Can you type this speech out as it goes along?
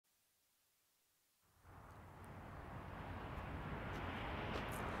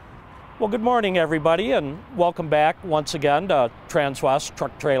Well, good morning, everybody, and welcome back once again to Transwest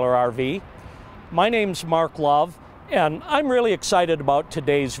Truck Trailer RV. My name's Mark Love, and I'm really excited about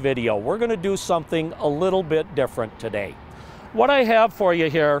today's video. We're going to do something a little bit different today. What I have for you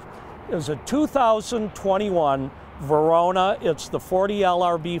here is a 2021 Verona. It's the 40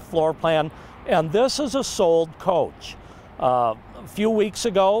 LRB floor plan, and this is a sold coach. A few weeks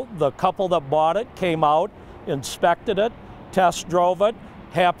ago, the couple that bought it came out, inspected it, test drove it,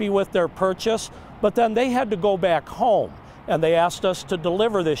 happy with their purchase, but then they had to go back home and they asked us to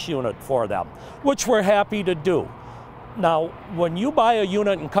deliver this unit for them, which we're happy to do. Now, when you buy a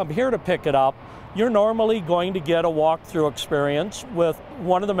unit and come here to pick it up, you're normally going to get a walkthrough experience with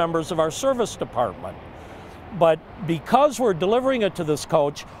one of the members of our service department. But because we're delivering it to this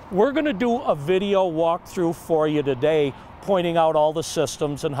coach, we're going to do a video walkthrough for you today, pointing out all the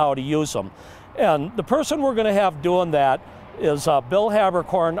systems and how to use them. And the person we're going to have doing that is Bill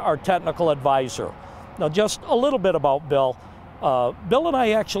Haberkorn, our technical advisor. Now, just a little bit about Bill. Bill and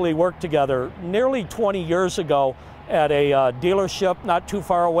I actually worked together nearly 20 years ago at a dealership not too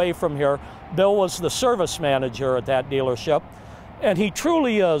far away from here. Bill was the service manager at that dealership, and he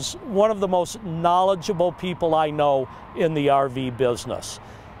truly is one of the most knowledgeable people I know in the RV business.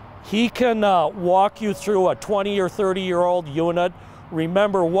 He can walk you through a 20 or 30-year-old unit,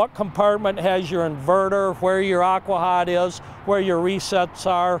 remember what compartment has your inverter, where your aquahot is, where your resets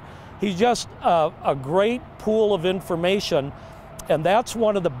are. He's just a great pool of information, and that's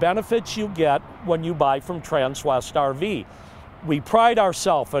one of the benefits you get when you buy from Transwest RV. We pride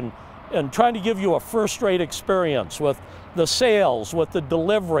ourselves in trying to give you a first-rate experience with the sales, with the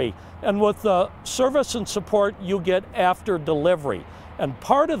delivery, and with the service and support you get after delivery. And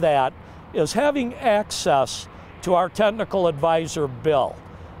part of that is having access to our technical advisor, Bill.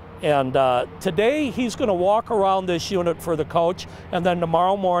 And today he's going to walk around this unit for the coach, and then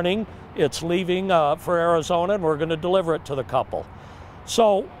tomorrow morning it's leaving for Arizona, and we're going to deliver it to the couple.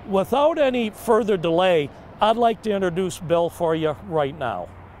 So without any further delay, I'd like to introduce Bill for you right now.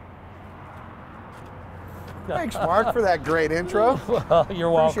 Thanks, Mark, for that great intro. Well, you're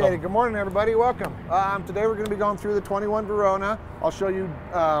welcome. Appreciate it. Good morning, everybody. Welcome. Today we're going to be going through the 21 Verona. I'll show you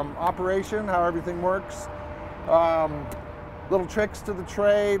operation, how everything works. Little tricks to the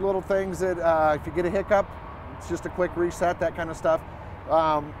trade, little things that if you get a hiccup, it's just a quick reset, that kind of stuff.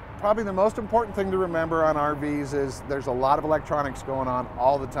 Probably the most important thing to remember on RVs is there's a lot of electronics going on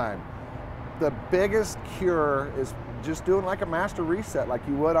all the time. The biggest cure is just doing like a master reset, like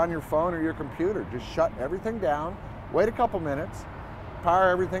you would on your phone or your computer. Just shut everything down, wait a couple minutes, power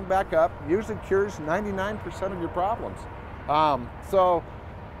everything back up. Usually cures 99% of your problems. So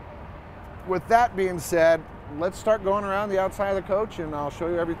with that being said, let's start going around the outside of the coach and I'll show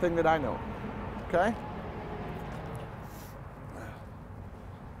you everything that I know, okay?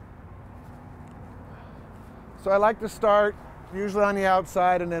 So I like to start usually on the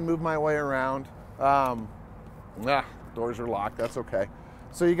outside and then move my way around. Doors are locked, that's okay.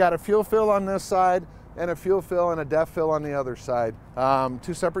 So you got a fuel fill on this side and a fuel fill and a def fill on the other side.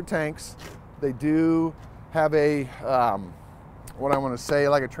 Two separate tanks. They do have a, what I want to say,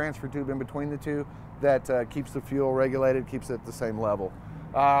 like a transfer tube in between the two that keeps the fuel regulated, keeps it at the same level.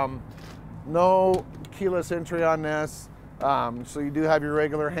 No keyless entry on this. So you do have your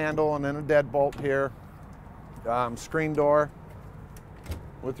regular handle and then a deadbolt here. Screen door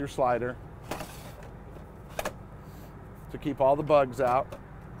with your slider to keep all the bugs out.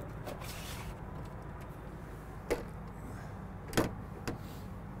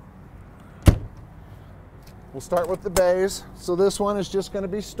 We'll start with the bays. So this one is just going to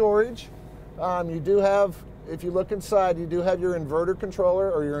be storage. You do have, if you look inside, you do have your inverter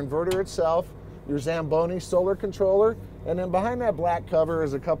controller or your inverter itself, your Zamboni solar controller, and then behind that black cover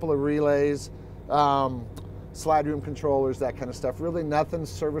is a couple of relays, slide room controllers, that kind of stuff. Really nothing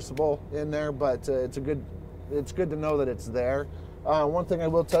serviceable in there, but it's good to know that it's there. One thing I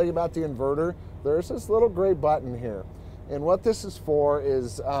will tell you about the inverter, there's this little gray button here. And what this is for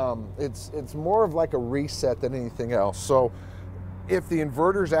is, it's more of like a reset than anything else. So if the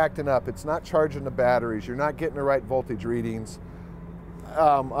inverter's acting up, it's not charging the batteries, you're not getting the right voltage readings, I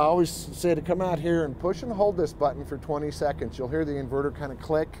always say to come out here and push and hold this button for 20 seconds. You'll hear the inverter kind of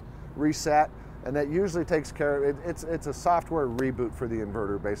click, reset, and that usually takes care of it. It's a software reboot for the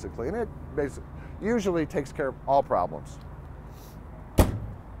inverter, basically, and it usually takes care of all problems.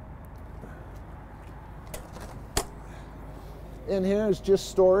 In here is just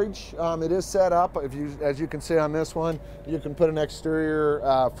storage. It is set up. As you can see on this one, you can put an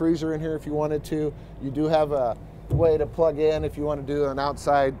exterior freezer in here if you wanted to. You do have a way to plug in if you want to do an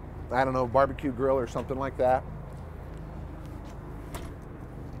outside, I don't know, barbecue grill or something like that.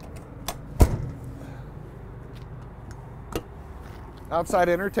 outside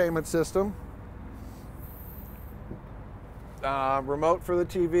entertainment system, remote for the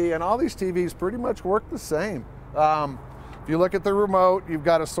TV, and all these TVs pretty much work the same. If you look at the remote, you've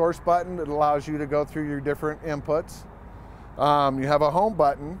got a source button that allows you to go through your different inputs. You have a home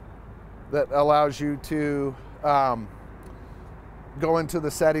button that allows you to go into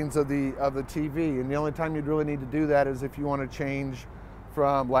the settings of the TV, and the only time you'd really need to do that is if you want to change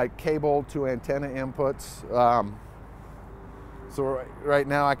from like cable to antenna inputs. So right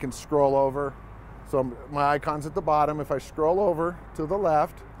now I can scroll over. So my icon's at the bottom. If I scroll over to the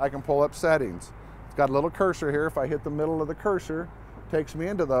left, I can pull up settings. It's got a little cursor here. If I hit the middle of the cursor, it takes me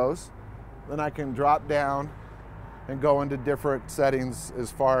into those. Then I can drop down and go into different settings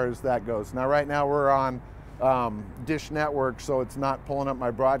as far as that goes. Now right now we're on Dish Network, so it's not pulling up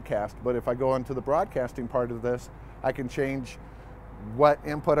my broadcast, but if I go into the broadcasting part of this, I can change what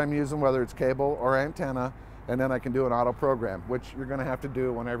input I'm using, whether it's cable or antenna, and then I can do an auto program, which you're going to have to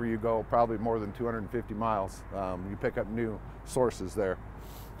do whenever you go probably more than 250 miles. You pick up new sources there.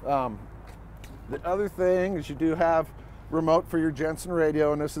 The other thing is you do have remote for your Jensen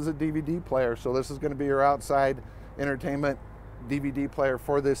radio, and this is a DVD player, so this is going to be your outside entertainment DVD player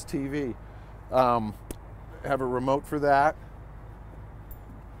for this TV. Have a remote for that.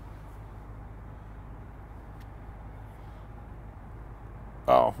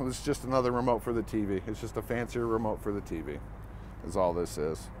 Oh, it's just another remote for the TV. It's just a fancier remote for the TV, is all this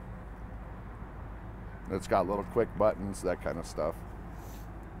is. It's got little quick buttons, that kind of stuff.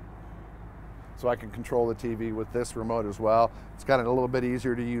 So I can control the TV with this remote as well. It's got a little bit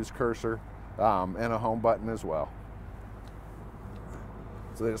easier to use cursor and a home button as well.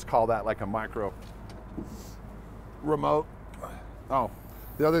 So they just call that like a micro remote. Oh,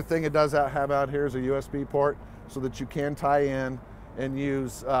 the other thing it does have out here is a USB port so that you can tie in and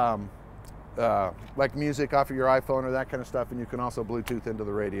use like music off of your iPhone or that kind of stuff, and you can also Bluetooth into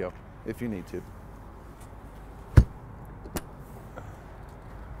the radio if you need to.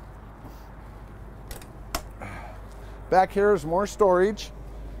 Back here is more storage.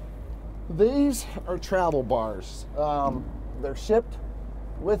 These are travel bars. They're shipped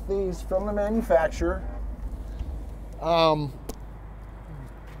with these from the manufacturer.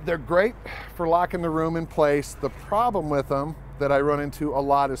 They're great for locking the room in place. The problem with them that I run into a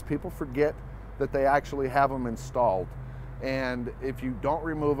lot is people forget that they actually have them installed. And if you don't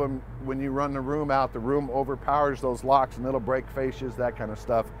remove them, when you run the room out, the room overpowers those locks and it'll break fascias, that kind of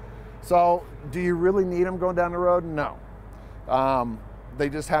stuff. So do you really need them going down the road? No. They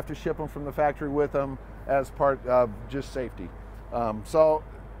just have to ship them from the factory with them as part of just safety. So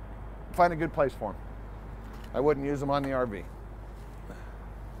find a good place for them. I wouldn't use them on the RV.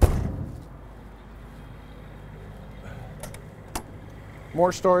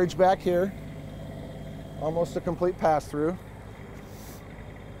 More storage back here. Almost a complete pass-through.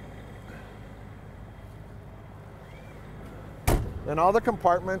 And all the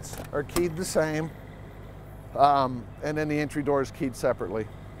compartments are keyed the same. And then the entry door is keyed separately.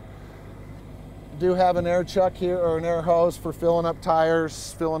 Do have an air chuck here, or an air hose for filling up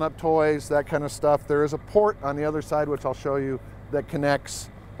tires, filling up toys, that kind of stuff. There is a port on the other side, which I'll show you, that connects,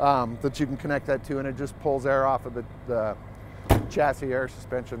 that you can connect that to, and it just pulls air off of the chassis, air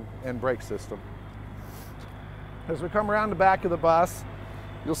suspension, and brake system. As we come around the back of the bus,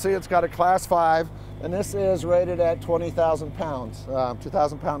 you'll see it's got a Class 5, and this is rated at 20,000 pounds,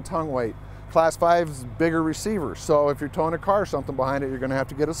 2,000 pound tongue weight. Class 5 is bigger receiver, so if you're towing a car or something behind it, you're going to have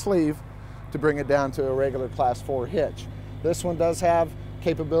to get a sleeve to bring it down to a regular Class 4 hitch. This one does have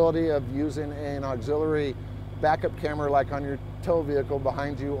capability of using an auxiliary backup camera like on your tow vehicle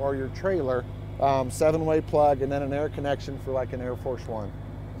behind you or your trailer, 7-way plug, and then an air connection for like an Air Force One.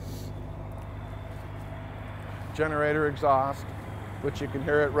 Generator exhaust, which you can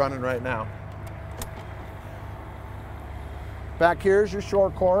hear it running right now. Back here is your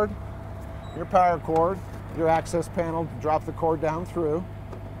short cord, your power cord, your access panel to drop the cord down through.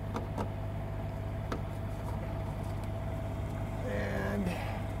 And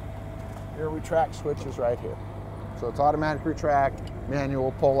your retract switch is right here. So it's automatic retract,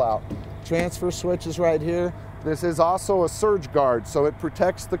 manual pull out. Transfer switch is right here. This is also a surge guard, so it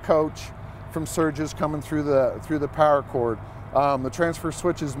protects the coach from surges coming through the power cord. The transfer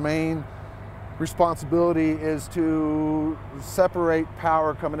switch's main responsibility is to separate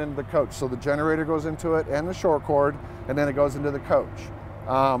power coming into the coach. So the generator goes into it and the short cord, and then it goes into the coach.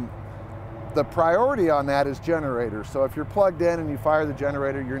 The priority on that is generator. So if you're plugged in and you fire the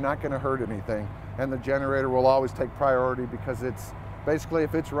generator, you're not going to hurt anything. And the generator will always take priority because it's basically,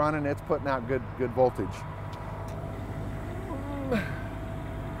 if it's running, it's putting out good voltage.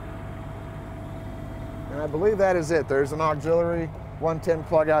 And I believe that is it. There's an auxiliary 110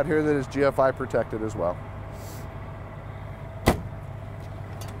 plug out here that is GFI protected as well.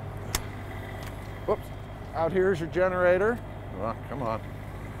 Whoops. Out here is your generator. Oh, come on.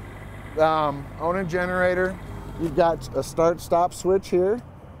 Onan generator. You've got a start-stop switch here.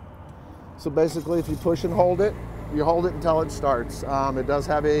 So basically, if you push and hold it, you hold it until it starts. It does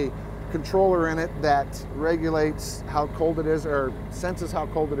have a controller in it that regulates how cold it is, or senses how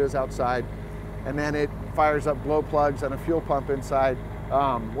cold it is outside, and then it fires up glow plugs and a fuel pump inside.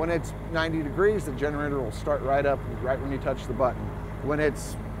 When it's 90 degrees, the generator will start right up right when you touch the button. When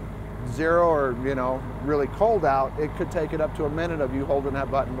it's 0 or really cold out, it could take it up to a minute of you holding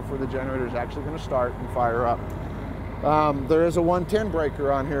that button before the generator is actually going to start and fire up. There is a 110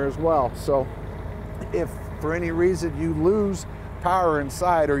 breaker on here as well, so if for any reason you lose power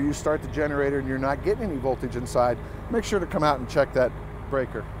inside or you start the generator and you're not getting any voltage inside, make sure to come out and check that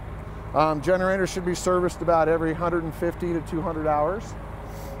breaker. Generator should be serviced about every 150 to 200 hours.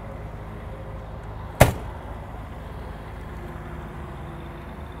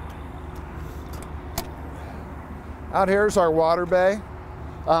 Out here is our water bay.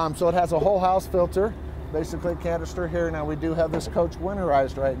 So it has a whole house filter, basically a canister here. Now we do have this coach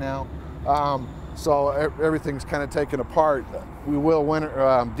winterized right now. So everything's kind of taken apart. We will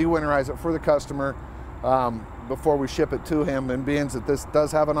de-winterize it for the customer before we ship it to him. And being that this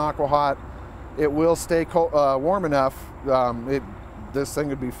does have an aqua hot, it will stay warm enough. This thing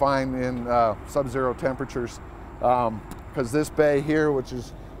would be fine in sub-zero temperatures. Because this bay here, which is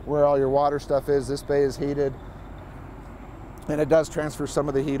where all your water stuff is, this bay is heated. And it does transfer some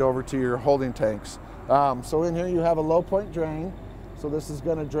of the heat over to your holding tanks. So in here you have a low point drain. So this is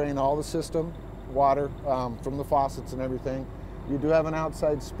going to drain all the system water from the faucets and everything. You do have an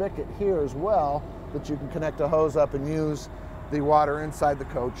outside spigot here as well that you can connect a hose up and use the water inside the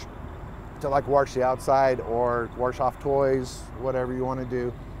coach to like wash the outside or wash off toys, whatever you want to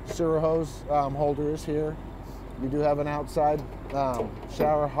do. Sewer hose holder is here. You do have an outside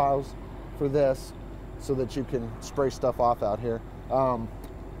shower house for this so that you can spray stuff off out here.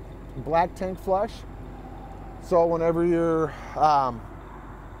 Black tank flush. So whenever you're,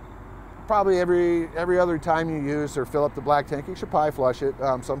 probably every other time you use or fill up the black tank, you should probably flush it.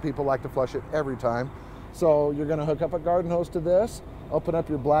 Some people like to flush it every time. So you're gonna hook up a garden hose to this, open up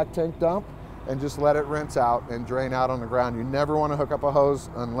your black tank dump, and just let it rinse out and drain out on the ground. You never wanna hook up a hose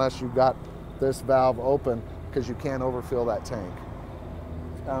unless you've got this valve open, because you can't overfill that tank.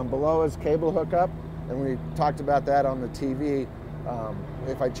 Below is cable hookup, and we talked about that on the TV.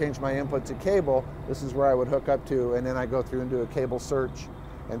 If I change my input to cable, this is where I would hook up to, and then I go through and do a cable search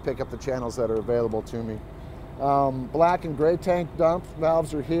and pick up the channels that are available to me. Black and gray tank dump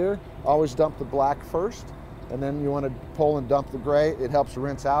valves are here. Always dump the black first, and then you want to pull and dump the gray. It helps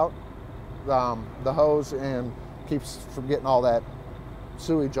rinse out the hose and keeps from getting all that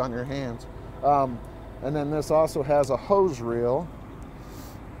sewage on your hands. And then this also has a hose reel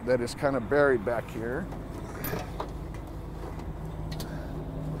that is kind of buried back here.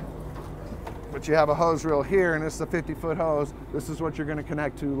 But you have a hose reel here, and this is a 50-foot hose. This is what you're going to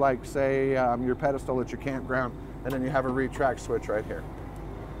connect to, like, say, your pedestal at your campground, and then you have a retract switch right here.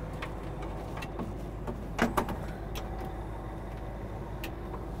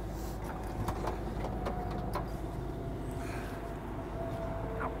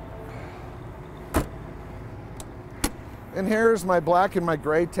 And here's my black and my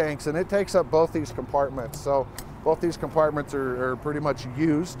gray tanks, and it takes up both these compartments. So both these compartments are pretty much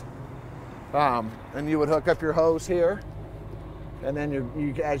used. And you would hook up your hose here, and then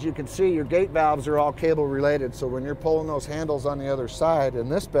as you can see, your gate valves are all cable related. So when you're pulling those handles on the other side in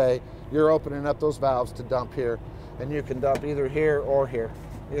this bay, you're opening up those valves to dump here, and you can dump either here or here,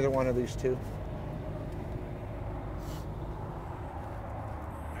 either one of these two.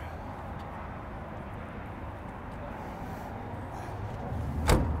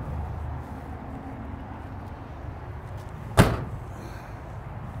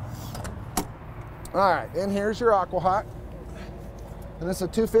 All right, and here's your aqua hot, and it's a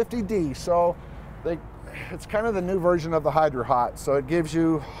 250D. So it's kind of the new version of the Hydro Hot. So it gives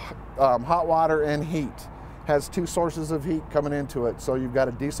you hot water and heat. Has two sources of heat coming into it. So you've got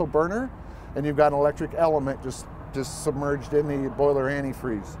a diesel burner, and you've got an electric element just submerged in the boiler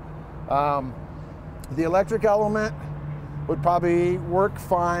antifreeze. The electric element would probably work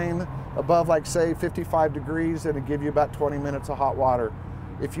fine above, like, say 55 degrees, and it'd give you about 20 minutes of hot water.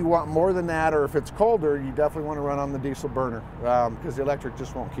 If you want more than that, or if it's colder, you definitely want to run on the diesel burner, because the electric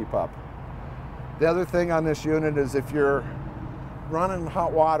just won't keep up. The other thing on this unit is if you're running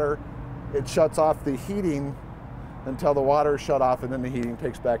hot water, it shuts off the heating until the water is shut off, and then the heating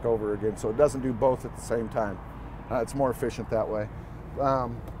takes back over again. So it doesn't do both at the same time. It's more efficient that way.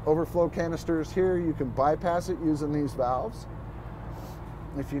 Overflow canisters here, you can bypass it using these valves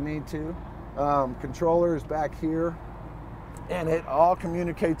if you need to. Controller is back here, and it all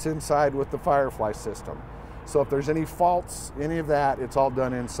communicates inside with the Firefly system. So if there's any faults, any of that, it's all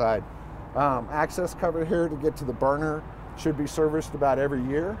done inside. Access cover here to get to the burner should be serviced about every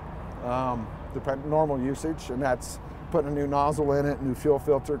year, depending normal usage, and that's putting a new nozzle in it, new fuel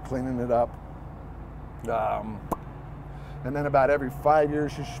filter, cleaning it up. And then about every 5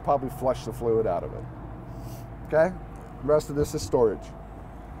 years, you should probably flush the fluid out of it. Okay? The rest of this is storage.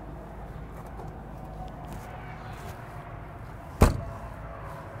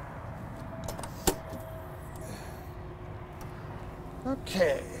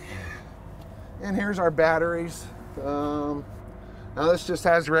 Okay. And here's our batteries. Now this just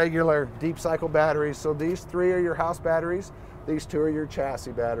has regular deep cycle batteries. So these 3 are your house batteries. These 2 are your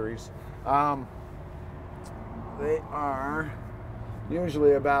chassis batteries. They are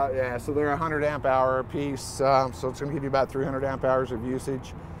usually about, so they're 100 amp hour a piece. So it's gonna give you about 300 amp hours of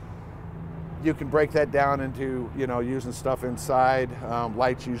usage. You can break that down into, using stuff inside.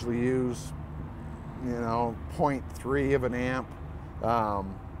 Lights usually use, 0.3 of an amp.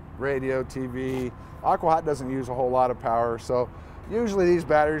 Radio, TV. Aquahot doesn't use a whole lot of power, so usually these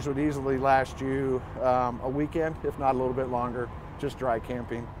batteries would easily last you a weekend, if not a little bit longer, just dry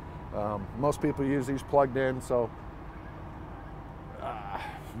camping. Most people use these plugged in, so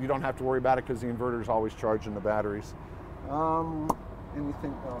you don't have to worry about it because the inverter is always charging the batteries.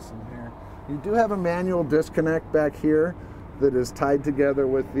 Anything else in here? You do have a manual disconnect back here that is tied together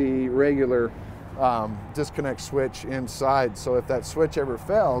with the regular disconnect switch inside. So if that switch ever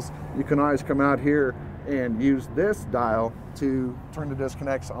fails, you can always come out here and use this dial to turn the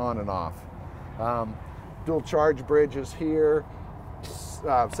disconnects on and off. Dual charge bridges here,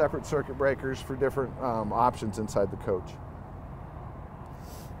 separate circuit breakers for different options inside the coach.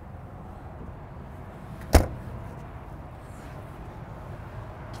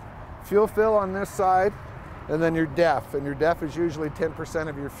 Fuel fill on this side, and then your DEF, and your DEF is usually 10%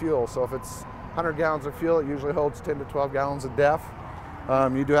 of your fuel. So if it's 100 gallons of fuel, it usually holds 10 to 12 gallons of DEF.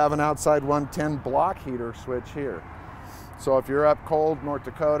 You do have an outside 110 block heater switch here. So if you're up cold, North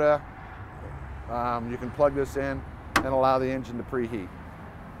Dakota, you can plug this in and allow the engine to preheat.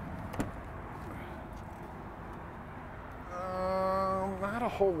 Not a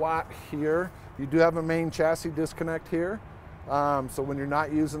whole lot here. You do have a main chassis disconnect here. So when you're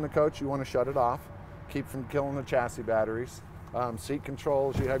not using the coach, you want to shut it off. Keep from killing the chassis batteries. Seat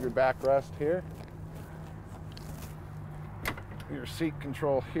controls, you have your backrest here. Your seat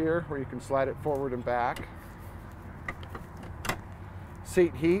control here where you can slide it forward and back.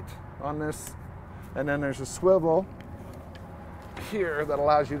 Seat heat on this, and then there's a swivel here that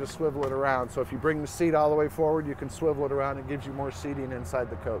allows you to swivel it around. So if you bring the seat all the way forward, you can swivel it around. It gives you more seating inside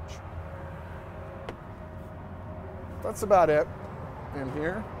the coach. That's about it in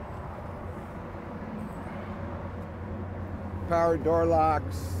here. Power door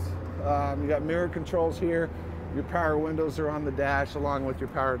locks. You got mirror controls here. Your power windows are on the dash along with your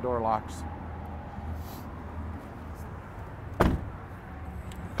power door locks.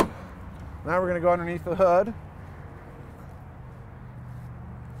 Now we're going to go underneath the hood.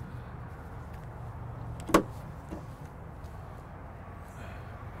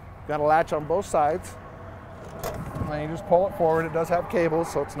 Got a latch on both sides. And then you just pull it forward. It does have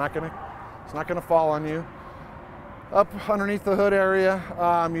cables, so it's not going to fall on you. Up underneath the hood area,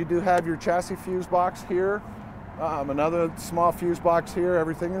 you do have your chassis fuse box here. Another small fuse box here.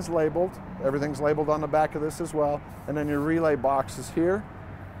 Everything is labeled. Everything's labeled on the back of this as well. And then your relay box is here.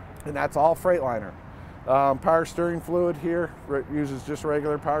 And that's all Freightliner. Power steering fluid here uses just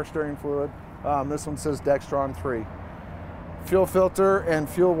regular power steering fluid. This one says Dextron 3. Fuel filter and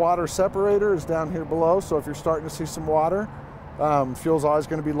fuel water separator is down here below. So if you're starting to see some water, fuel's always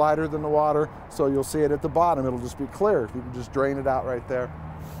going to be lighter than the water. So you'll see it at the bottom. It'll just be clear. You can just drain it out right there.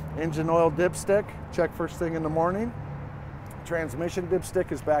 Engine oil dipstick, check first thing in the morning. Transmission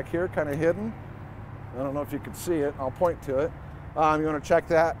dipstick is back here, kind of hidden. I don't know if you can see it. I'll point to it. You want to check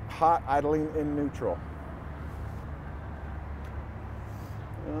that, hot, idling, in neutral.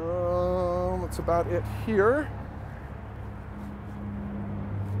 That's about it here.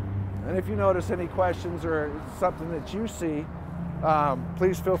 And if you notice any questions or something that you see,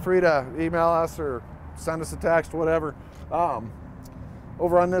 please feel free to email us or send us a text, whatever.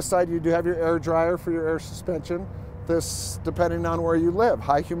 Over on this side, you do have your air dryer for your air suspension. This, depending on where you live.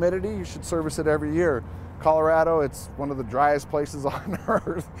 High humidity, you should service it every year. Colorado, it's one of the driest places on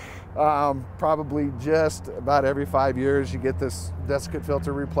earth. Probably just about every 5 years, you get this desiccant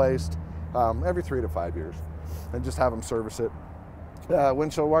filter replaced, every 3 to 5 years, and just have them service it.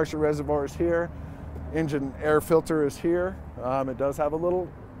 Windshield washer reservoir is here. Engine air filter is here. It does have a little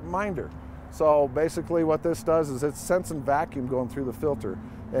minder. So basically what this does is it's sensing vacuum going through the filter.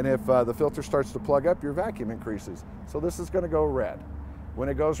 And if the filter starts to plug up, your vacuum increases. So this is going to go red. When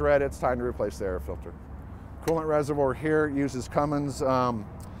it goes red, it's time to replace the air filter. Coolant reservoir here uses Cummins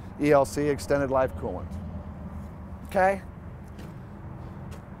ELC, extended life coolant. Okay,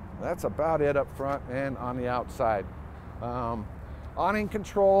 that's about it up front and on the outside. Awning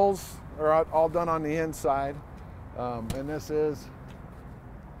controls are all done on the inside. And this is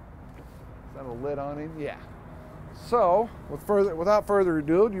that a lid awning? Yeah. So without further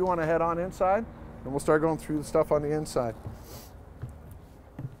ado, do you want to head on inside? And we'll start going through the stuff on the inside.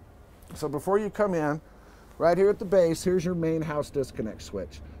 So before you come in, right here at the base, here's your main house disconnect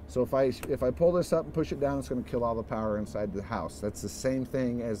switch. So if I pull this up and push it down, it's going to kill all the power inside the house. That's the same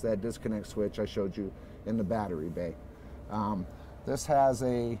thing as that disconnect switch I showed you in the battery bay. This has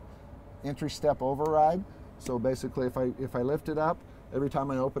a entry step override. So basically if I lift it up, every time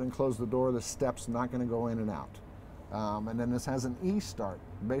I open and close the door, the step's not going to go in and out. And then this has an e-start.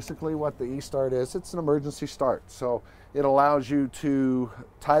 Basically what the e-start is, it's an emergency start. So it allows you to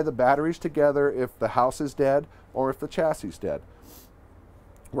tie the batteries together if the house is dead or if the chassis is dead.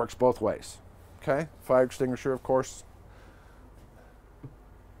 Works both ways. Okay, fire extinguisher, of course.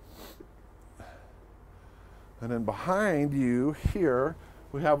 And then behind you here,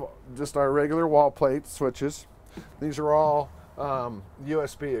 we have just our regular wall plate switches. These are all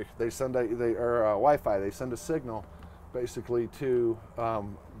USB. They send Wi-Fi. They send a signal basically to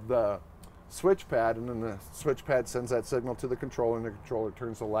the switch pad, and then the switch pad sends that signal to the controller, and the controller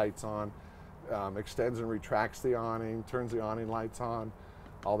turns the lights on, extends and retracts the awning, turns the awning lights on.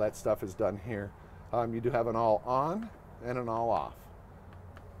 All that stuff is done here. You do have an all on and an all off.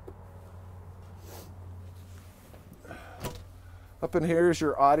 Up in here is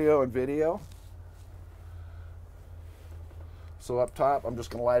your audio and video. So up top, I'm just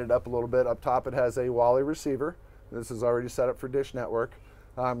going to light it up a little bit. Up top it has a Wally receiver. This is already set up for Dish Network.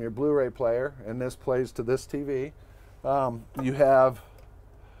 Your Blu-ray player, and this plays to this TV. You have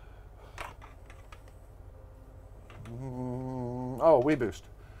WeBoost.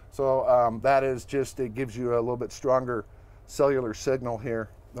 So that is just, it gives you a little bit stronger cellular signal here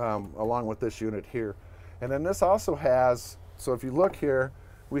along with this unit here. And then this also has, so if you look here,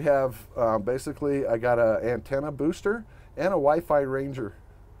 we have basically, I got an antenna booster and a Wi-Fi Ranger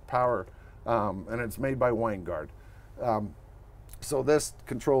power, and it's made by Winegard. So this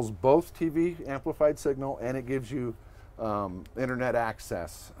controls both TV amplified signal, and it gives you internet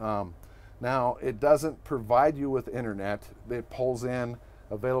access. Now, it doesn't provide you with internet. It pulls in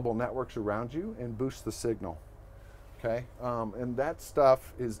available networks around you and boosts the signal. Okay, and that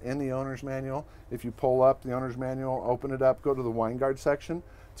stuff is in the owner's manual. If you pull up the owner's manual, open it up, go to the Winegard section,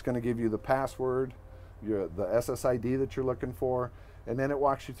 it's going to give you the password, the SSID that you're looking for, and then it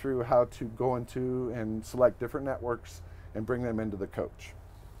walks you through how to go into and select different networks and bring them into the coach.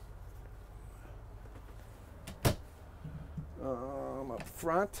 Up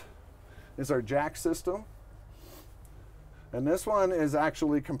front is our jack system, and this one is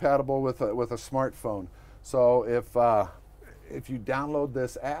actually compatible with a smartphone. So if you download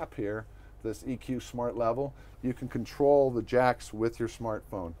this app here, this EQ Smart Level, you can control the jacks with your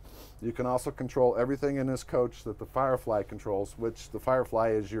smartphone. You can also control everything in this coach that the Firefly controls, which the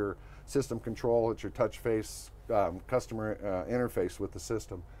Firefly is your system control. It's your touch face customer interface with the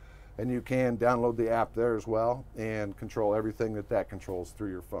system. And you can download the app there as well and control everything that controls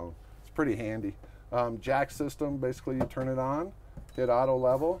through your phone. It's pretty handy. Jack system, basically you turn it on, hit auto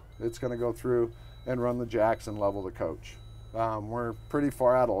level, it's going to go through and run the jacks and level the coach. We're pretty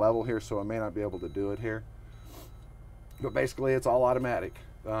far out of level here, so I may not be able to do it here. But basically it's all automatic.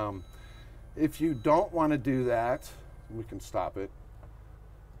 If you don't want to do that, we can stop it.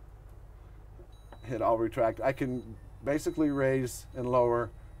 Hit all retract. I can basically raise and lower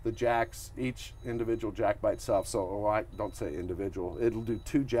the jacks, each individual jack by itself. So I don't say individual, it'll do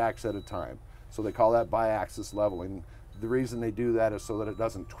 2 jacks at a time. So they call that bi-axis leveling. The reason they do that is so that it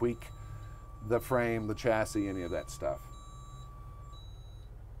doesn't tweak the frame, the chassis, any of that stuff.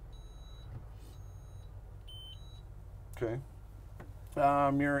 Okay.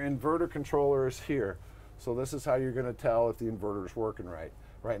 Your inverter controller is here. So this is how you're going to tell if the inverter is working right.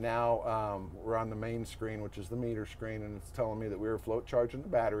 Right now, we're on the main screen, which is the meter screen, and it's telling me that we're float charging the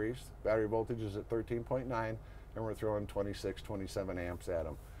batteries. Battery voltage is at 13.9, and we're throwing 26, 27 amps at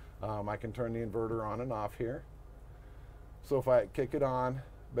them. I can turn the inverter on and off here. So if I kick it on,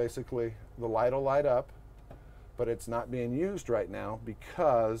 basically the light will light up, but it's not being used right now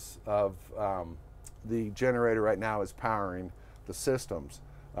because of the generator right now is powering the systems.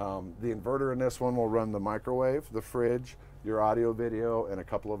 The inverter in this one will run the microwave, the fridge, your audio, video, and a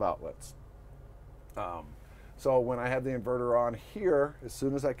couple of outlets. So when I have the inverter on here, as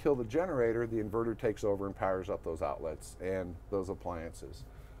soon as I kill the generator, the inverter takes over and powers up those outlets and those appliances.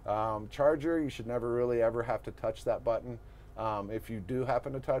 Charger, you should never really ever have to touch that button. If you do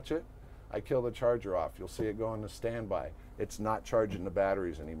happen to touch it, I kill the charger off. You'll see it go into standby. It's not charging the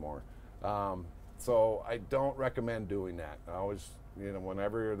batteries anymore. So I don't recommend doing that. I always, you know,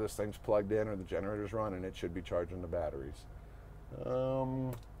 whenever this thing's plugged in or the generator's running, it should be charging the batteries. Let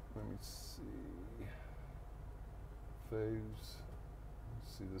me see. Phase.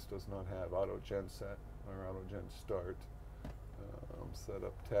 Let's see, this does not have auto gen set or auto gen start.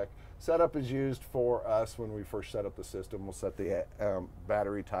 Setup tech. Setup is used for us when we first set up the system. We'll set the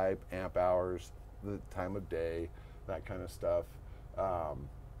battery type, amp hours, the time of day, that kind of stuff.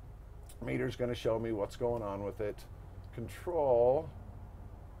 Meter's going to show me what's going on with it. Control.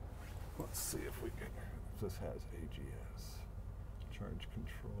 Let's see if we can. If this has AGS. Charge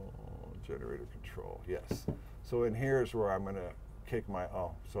control, generator control. Yes. So in here is where I'm going to kick my,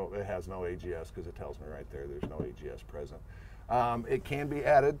 so it has no AGS because it tells me right there there's no AGS present. It can be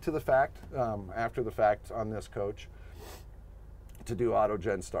added to the fact, after the fact on this coach, to do auto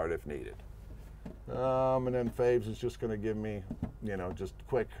gen start if needed. And then Faves is just going to give me, you know, just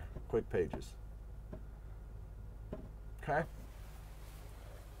quick pages. Okay.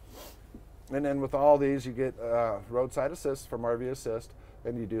 And then with all these, you get roadside assist from RV Assist,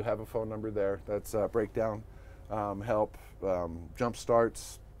 and you do have a phone number there. That's breakdown, help, jump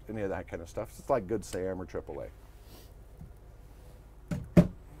starts, any of that kind of stuff. It's like Good Sam or AAA.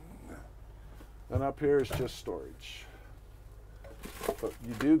 And up here is just storage. But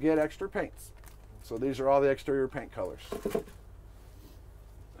you do get extra paints. So these are all the exterior paint colors.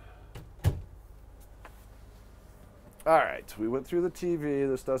 All right, we went through the TV.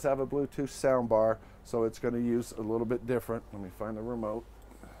 This does have a Bluetooth sound bar, so it's going to use a little bit different. Let me find the remote.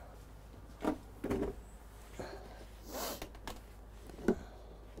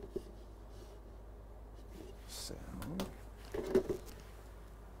 Sound.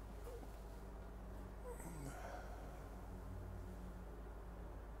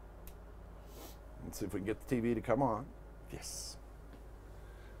 Let's see if we can get the TV to come on. Yes.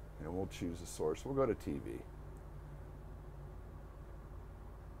 And we'll choose a source. We'll go to TV.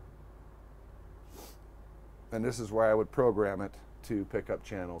 And this is where I would program it to pick up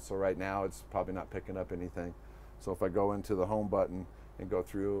channels. So right now it's probably not picking up anything. So if I go into the home button and go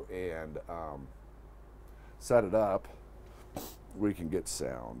through and set it up, we can get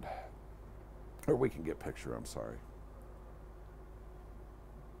sound. Or we can get picture, I'm sorry.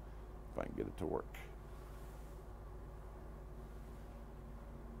 If I can get it to work.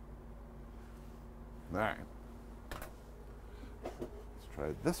 All right. Let's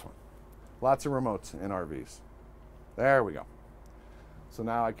try this one. Lots of remotes in RVs. There we go. So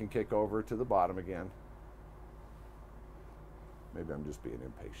now I can kick over to the bottom again. Maybe I'm just being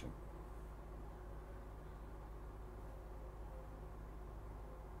impatient.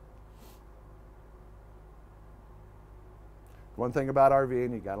 One thing about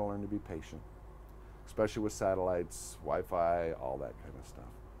RVing, you got to learn to be patient, especially with satellites, Wi-Fi, all that kind of stuff.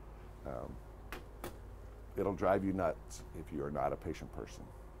 It'll drive you nuts if you are not a patient person.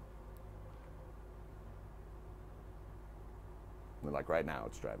 And like right now,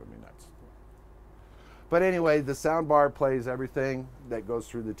 it's driving me nuts. But anyway, the sound bar plays everything that goes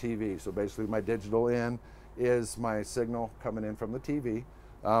through the TV. So basically my digital in is my signal coming in from the TV.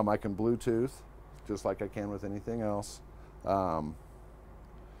 I can Bluetooth, just like I can with anything else. My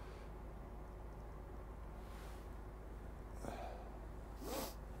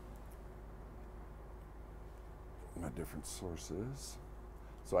different sources.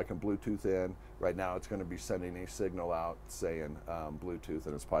 So I can Bluetooth in. Right now it's going to be sending a signal out saying Bluetooth,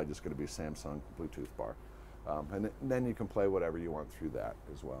 and it's probably just going to be Samsung Bluetooth bar. And then you can play whatever you want through that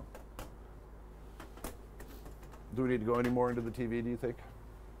as well. Do we need to go any more into the TV, do you think?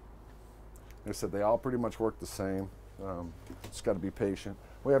 Like I said, they all pretty much work the same. Just got to be patient.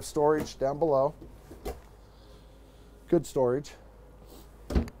 We have storage down below. Good storage.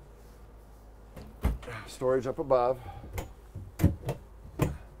 Storage up above.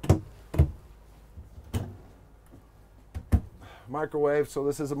 Microwave, so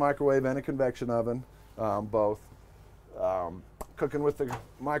this is a microwave and a convection oven, both. Cooking with the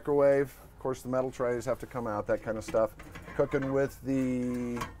microwave, of course the metal trays have to come out, that kind of stuff. Cooking with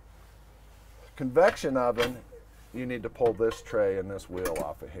the convection oven, you need to pull this tray and this wheel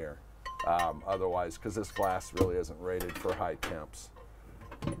off of here. Otherwise, because this glass really isn't rated for high temps.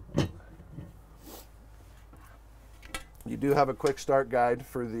 You do have a quick start guide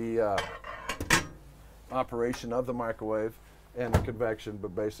for the operation of the microwave and the convection,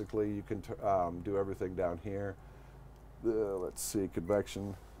 but basically you can do everything down here. Let's see,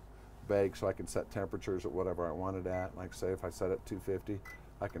 convection, bake, so I can set temperatures at whatever I want it at. Like say if I set it 250,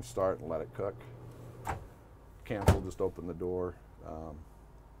 I can start and let it cook. Cancel, just open the door.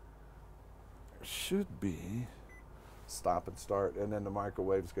 Should be stop and start, and then the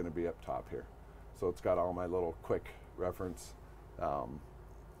microwave is going to be up top here. So it's got all my little quick reference,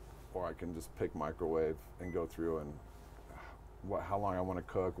 or I can just pick microwave and go through and how long I want to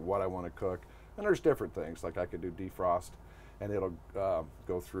cook, what I want to cook. And there's different things, like I could do defrost, and it'll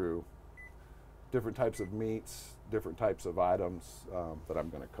go through different types of meats, different types of items that I'm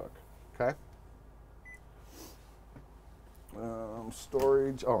going to cook. Okay.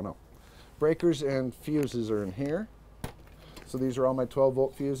 Storage, oh no. Breakers and fuses are in here. So these are all my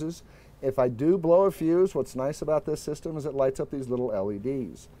 12-volt fuses. If I do blow a fuse, what's nice about this system is it lights up these little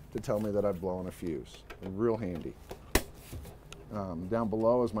LEDs to tell me that I've blown a fuse. Real handy. Down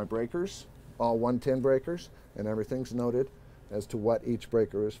below is my breakers, all 110 breakers, and everything's noted as to what each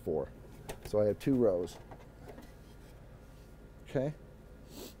breaker is for. So I have 2 rows. Okay.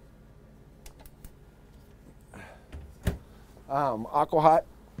 Aquahot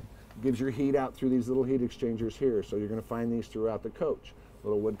gives your heat out through these little heat exchangers here. So you're going to find these throughout the coach.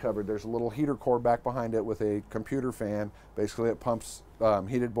 Little wood covered. There's a little heater core back behind it with a computer fan. Basically it pumps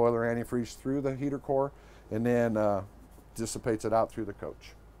heated boiler antifreeze through the heater core and then dissipates it out through the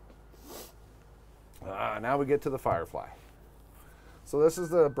coach. Now we get to the Firefly. So this is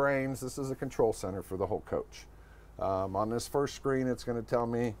the brains, this is the control center for the whole coach. On this first screen it's going to tell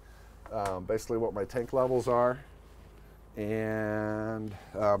me basically what my tank levels are and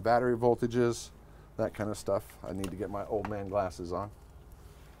battery voltages, that kind of stuff. I need to get my old man glasses on.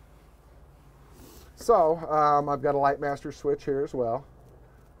 So I've got a light master switch here as well.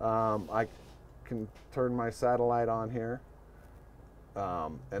 I can turn my satellite on here,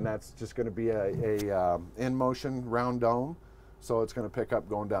 and that's just going to be a in motion round dome, so it's going to pick up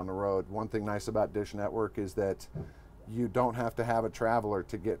going down the road. One thing nice about Dish Network is that you don't have to have a traveler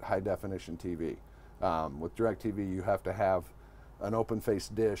to get high definition TV. With DirecTV you have to have an open face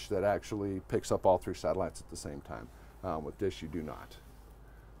dish that actually picks up all 3 satellites at the same time. With Dish you do not.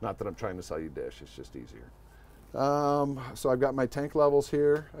 Not that I'm trying to sell you Dish, it's just easier. So I've got my tank levels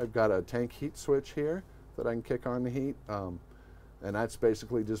here. I've got a tank heat switch here that I can kick on the heat. And that's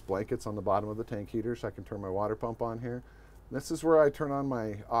basically just blankets on the bottom of the tank heater, so I can turn my water pump on here. This is where I turn on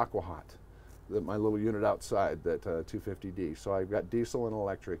my Aquahot, my little unit outside, that 250D. So I've got diesel and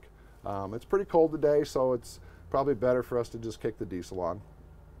electric. It's pretty cold today, so it's probably better for us to just kick the diesel on.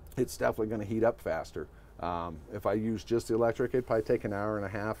 It's definitely going to heat up faster. If I use just the electric, it'd probably take an hour and a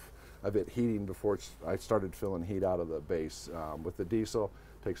half of it heating before I started filling heat out of the base. With the diesel,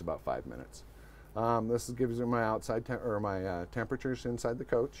 it takes about 5 minutes. This gives me my outside my temperatures inside the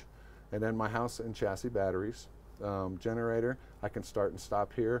coach, and then my house and chassis batteries. Generator, I can start and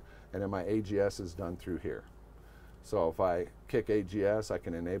stop here, and then my AGS is done through here. So if I kick AGS, I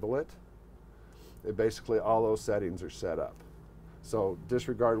can enable it. Basically all those settings are set up. So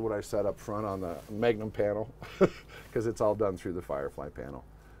disregard what I set up front on the Magnum panel because it's all done through the Firefly panel.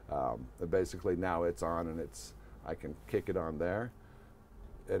 Basically now it's on, and I can kick it on there,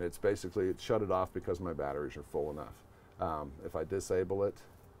 and it's shut it off because my batteries are full enough. If I disable it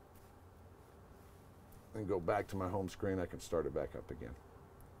and go back to my home screen, I can start it back up again.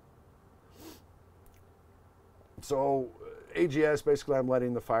 So AGS, basically I'm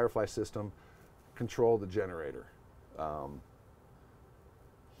letting the Firefly system control the generator.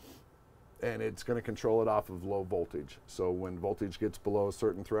 And it's going to control it off of low voltage. So when voltage gets below a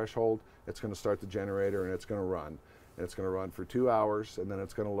certain threshold, it's going to start the generator and it's going to run. And it's going to run for 2 hours, and then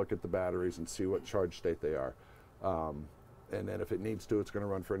it's going to look at the batteries and see what charge state they are. And then if it needs to, it's going to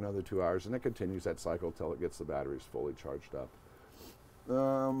run for another 2 hours, and it continues that cycle until it gets the batteries fully charged up.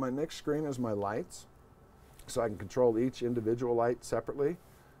 My next screen is my lights. So I can control each individual light separately.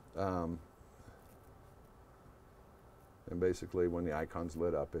 And basically when the icon's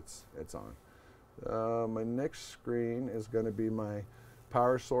lit up, it's on. My next screen is going to be my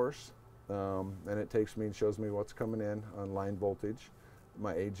power source, and it takes me and shows me what's coming in on line voltage.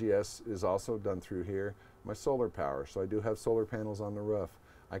 My AGS is also done through here. My solar power, so I do have solar panels on the roof.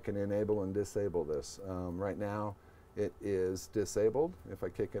 I can enable and disable this. Right now it is disabled. If I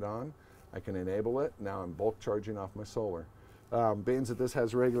kick it on, I can enable it. Now I'm bulk charging off my solar. Being that this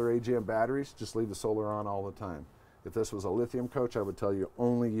has regular AGM batteries, just leave the solar on all the time. If this was a lithium coach, I would tell you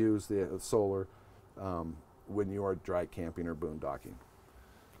only use the solar when you are dry camping or boondocking.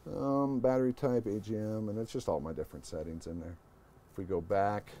 battery type, AGM, and it's just all my different settings in there. If we go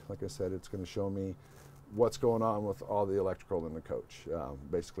back, like I said, it's going to show me what's going on with all the electrical in the coach,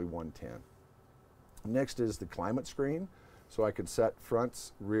 basically 110. Next is the climate screen, so I can set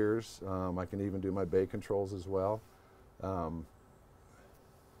fronts, rears. I can even do my bay controls as well. Let's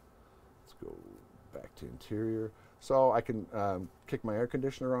go back to interior. So I can kick my air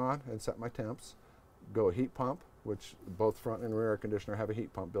conditioner on and set my temps, go a heat pump, which both front and rear air conditioner have a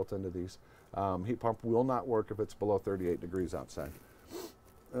heat pump built into these. Heat pump will not work if it's below 38 degrees outside.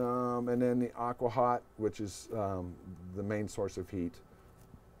 And then the aqua hot, which is the main source of heat.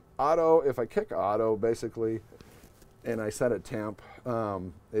 Auto, if I kick auto basically and I set a temp,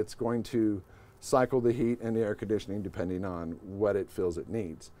 it's going to cycle the heat and the air conditioning depending on what it feels it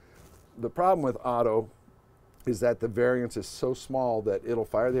needs. The problem with auto is that the variance is so small that it'll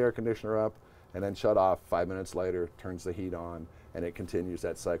fire the air conditioner up and then shut off 5 minutes later, turns the heat on, and it continues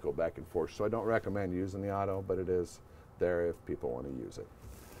that cycle back and forth. So I don't recommend using the auto, but it is there if people want to use it.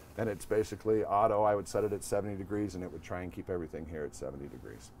 And it's basically auto. I would set it at 70 degrees and it would try and keep everything here at 70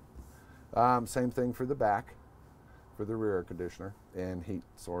 degrees. Same thing for the back, for the rear air conditioner and heat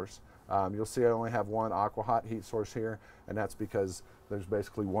source. You'll see I only have one aqua hot heat source here, and that's because there's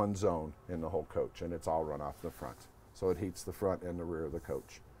basically one zone in the whole coach and it's all run off the front. So it heats the front and the rear of the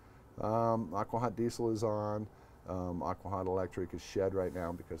coach. Aqua hot diesel is on. Aqua hot electric is shed right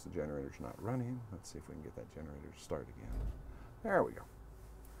now because the generator's not running. Let's see if we can get that generator to start again. There we go.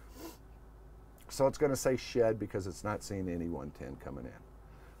 So it's going to say shed because it's not seeing any 110 coming in.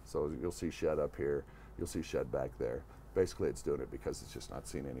 So you'll see shed up here, you'll see shed back there. Basically it's doing it because it's just not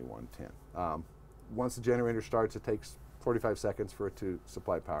seeing any 110. Once the generator starts, it takes 45 seconds for it to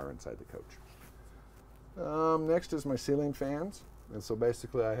supply power inside the coach. Next is my ceiling fans. And so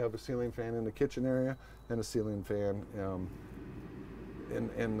basically I have a ceiling fan in the kitchen area and a ceiling fan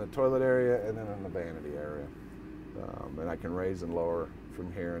in the toilet area and then in the vanity area. And I can raise and lower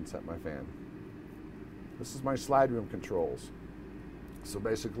from here and set my fan. This is my slide room controls. So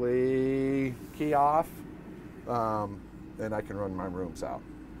basically key off and I can run my rooms out.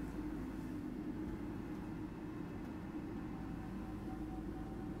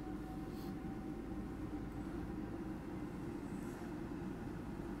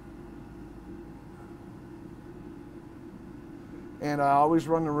 And I always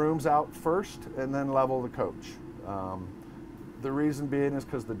run the rooms out first and then level the coach. The reason being is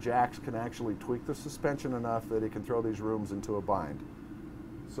because the jacks can actually tweak the suspension enough that it can throw these rooms into a bind.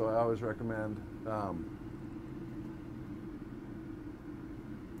 So I always recommend,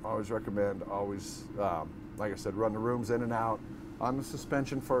 like I said, run the rooms in and out on the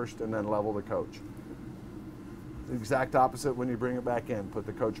suspension first and then level the coach. The exact opposite when you bring it back in. Put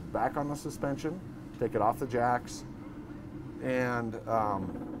the coach back on the suspension, take it off the jacks, and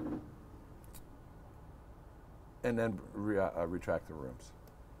then retract the rooms.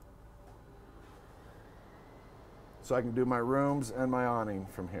 So I can do my rooms and my awning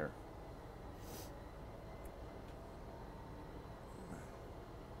from here.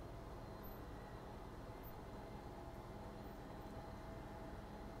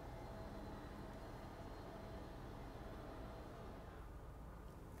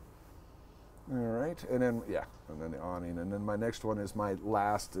 All right, and then, yeah, and then the awning. And then my next one is my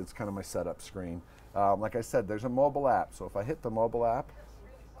last, it's kind of my setup screen. Like I said, there's a mobile app. So if I hit the mobile app,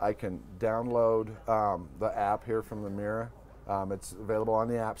 I can download the app here from the Mirror. It's available on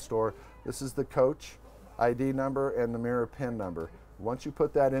the App Store. This is the coach ID number and the Mirror PIN number. Once you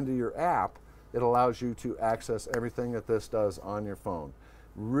put that into your app, it allows you to access everything that this does on your phone.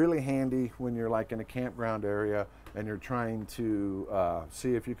 Really handy when you're like in a campground area and you're trying to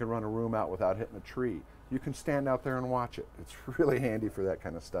see if you can run a room out without hitting a tree. You can stand out there and watch it. It's really handy for that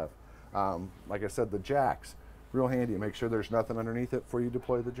kind of stuff. Like I said, the jacks, real handy. Make sure there's nothing underneath it before you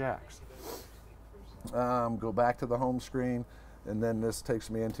deploy the jacks. Go back to the home screen, and then this takes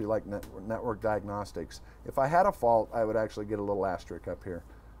me into like network diagnostics. If I had a fault, I would actually get a little asterisk up here.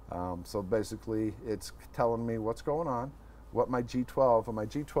 So basically, it's telling me what's going on, what my G12, and my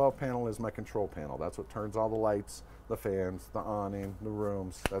G12 panel is my control panel. That's what turns all the lights, the fans, the awning, the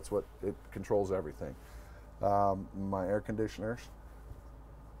rooms. That's what it controls everything. My air conditioners,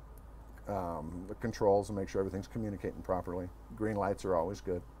 the controls and make sure everything's communicating properly. Green lights are always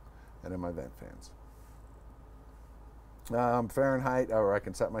good. And then my vent fans. Fahrenheit, or I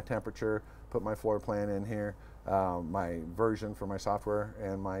can set my temperature, put my floor plan in here, my version for my software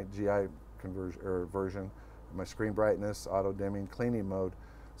and my GI version, my screen brightness, auto dimming, cleaning mode.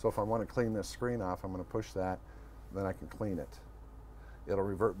 So if I want to clean this screen off, I'm going to push that, then I can clean it. It'll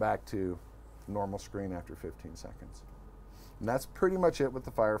revert back to normal screen after 15 seconds. And that's pretty much it with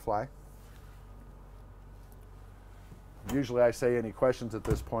the Firefly. Usually I say any questions at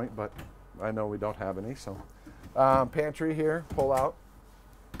this point, but I know we don't have any. So pantry here, pull out.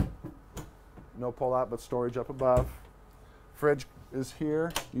 No pull out, but storage up above. Fridge is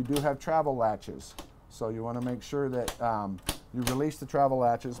here. You do have travel latches. So you want to make sure that you release the travel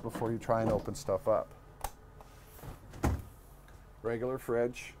latches before you try and open stuff up. Regular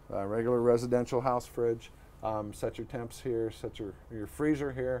fridge, regular residential house fridge. Set your temps here, set your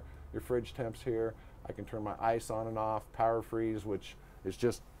freezer here, your fridge temps here. I can turn my ice on and off, power freeze, which is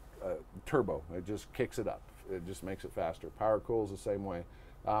just turbo. It just kicks it up. It just makes it faster. Power cool is the same way.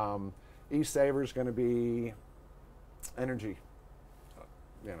 E-saver is going to be energy,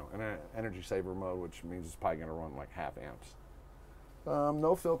 an energy saver mode, which means it's probably going to run like half amps.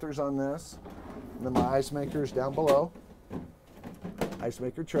 No filters on this. And then my ice maker is down below. Ice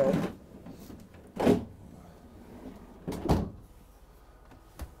maker tray.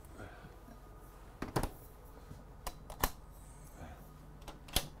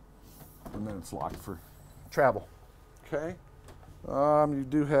 And then it's locked for travel. Okay. You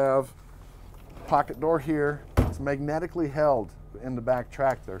do have pocket door here. It's magnetically held in the back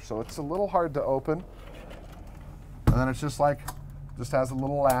track there, so it's a little hard to open. And then it's just has a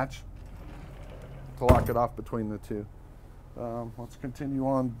little latch to lock it off between the two. Let's continue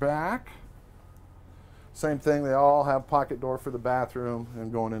on back. Same thing, they all have pocket door for the bathroom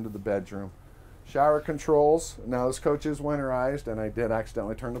and going into the bedroom. Shower controls. Now this coach is winterized, and I did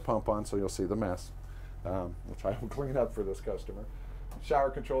accidentally turn the pump on, so you'll see the mess, which I will clean up for this customer. Shower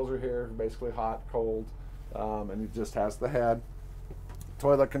controls are here, basically hot, cold, and it just has the head.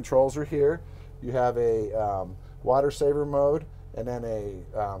 Toilet controls are here. You have a water saver mode, and then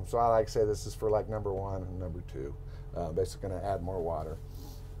so I like to say this is for like number 1 and number 2. Basically going to add more water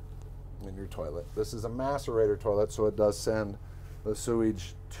in your toilet. This is a macerator toilet, so it does send the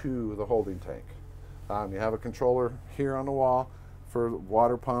sewage to the holding tank. You have a controller here on the wall for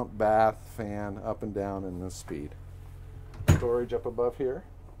water pump, bath, fan, up and down, and the speed. Storage up above here.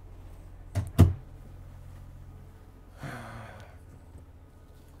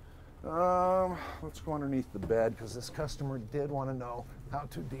 Let's go underneath the bed because this customer did want to know how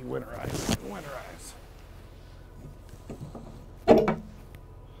to de-winterize.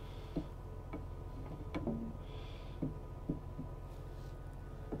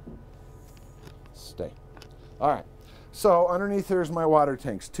 Stay. All right. So underneath here's my water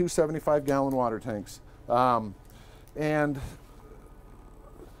tanks, 2 75-gallon water tanks. And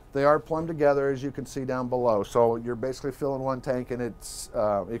they are plumbed together, as you can see down below. So you're basically filling one tank, and it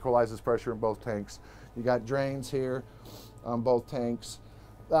equalizes pressure in both tanks. You got drains here on both tanks.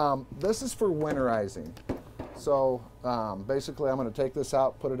 This is for winterizing. So basically I'm going to take this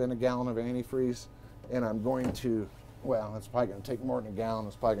out, put it in a gallon of antifreeze, and I'm going to, well, it's probably going to take more than a gallon.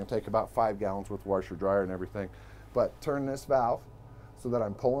 It's probably going to take about 5 gallons with washer, dryer, and everything. But turn this valve so that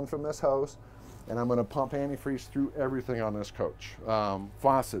I'm pulling from this hose, and I'm going to pump antifreeze through everything on this coach.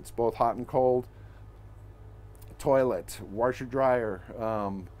 Faucets, both hot and cold, toilet, washer, dryer,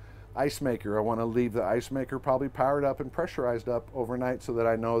 ice maker. I want to leave the ice maker probably powered up and pressurized up overnight so that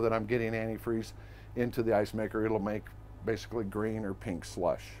I know that I'm getting antifreeze into the ice maker. It'll make basically green or pink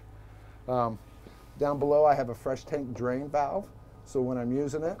slush. Down below I have a fresh tank drain valve, so when I'm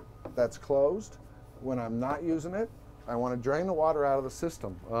using it, that's closed. When I'm not using it, I want to drain the water out of the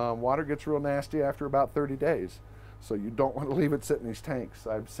system. Water gets real nasty after about 30 days, so you don't want to leave it sit in these tanks.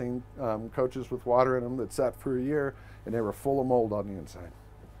 I've seen coaches with water in them that sat for a year and they were full of mold on the inside.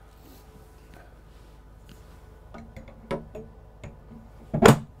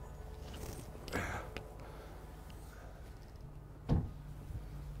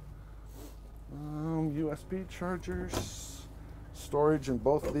 USB chargers, storage in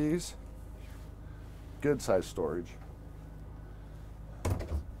both of these, good size storage.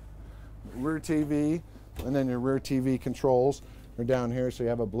 Rear TV, and then your rear TV controls are down here, so you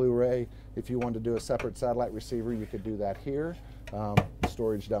have a Blu-ray. If you want to do a separate satellite receiver, you could do that here.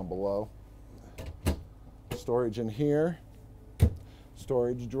 Storage down below. Storage in here,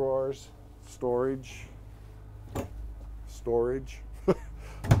 storage drawers, storage.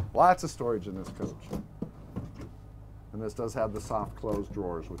 Lots of storage in this coach. And this does have the soft close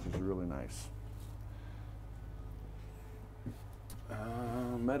drawers, which is really nice.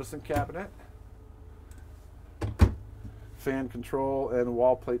 Medicine cabinet. Fan control and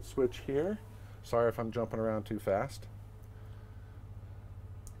wall plate switch here. Sorry if I'm jumping around too fast.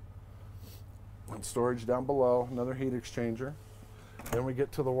 And storage down below, another heat exchanger. Then we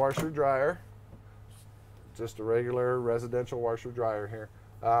get to the washer dryer. Just a regular residential washer dryer here.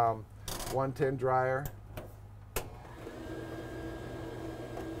 110 dryer.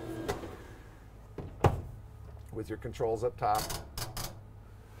 with your controls up top.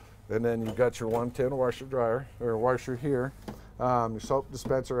 And then you've got your 110 washer dryer, or washer here. Your soap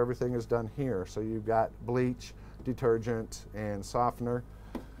dispenser, everything is done here. So you've got bleach, detergent, and softener.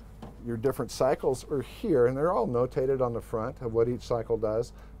 Your different cycles are here, and they're all notated on the front of what each cycle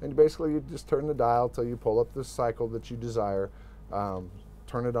does. And basically you just turn the dial till you pull up the cycle that you desire,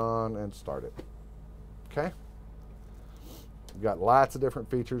 turn it on and start it. Okay? You've got lots of different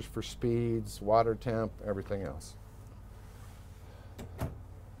features for speeds, water temp, everything else.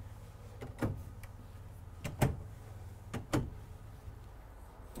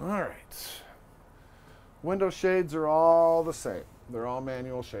 All right. Window shades are all the same. They're all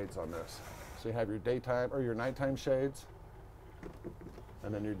manual shades on this. So you have your daytime or your nighttime shades,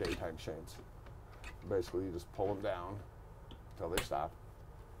 and then your daytime shades. Basically, you just pull them down until they stop.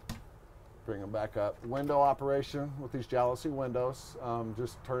 Bring them back up. Window operation with these jealousy windows,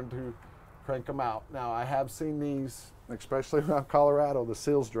 just turn to crank them out. Now, I have seen these, especially around Colorado, the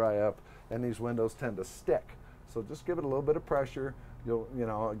seals dry up and these windows tend to stick. So just give it a little bit of pressure. You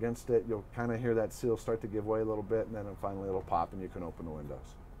know, against it, you'll kind of hear that seal start to give way a little bit, and then finally it'll pop and you can open the windows.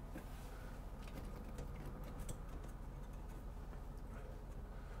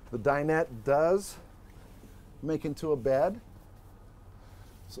 The dinette does make into a bed.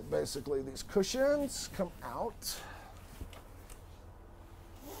 So basically these cushions come out.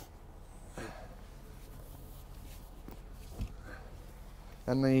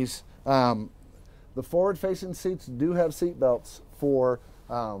 And these, the forward-facing seats do have seat belts for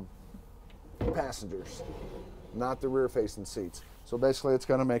passengers, not the rear-facing seats. So basically it's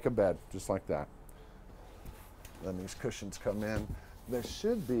going to make a bed, just like that. Then these cushions come in. There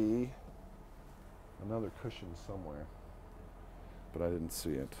should be another cushion somewhere, but I didn't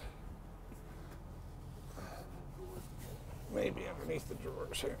see it. Maybe underneath the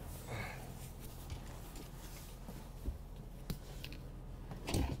drawers here.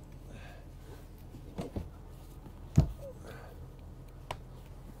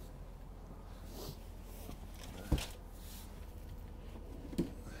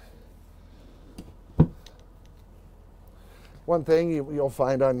 One thing you'll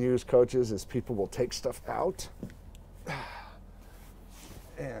find on used coaches is people will take stuff out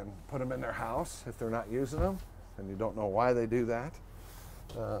and put them in their house if they're not using them, and you don't know why they do that.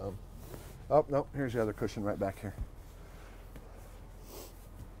 Oh, no, here's the other cushion right back here.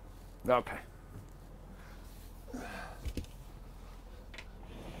 Okay. And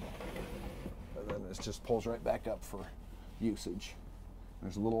then this just pulls right back up for usage.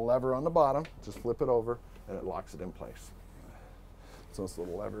 There's a little lever on the bottom, just flip it over, and it locks it in place. So this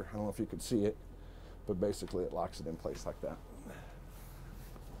little lever, I don't know if you could see it, but basically it locks it in place like that.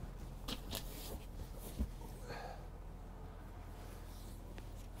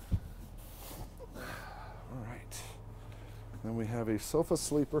 All right. Then we have a sofa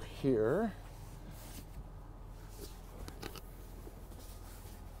sleeper here.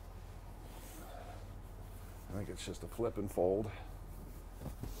 I think it's just a flip and fold.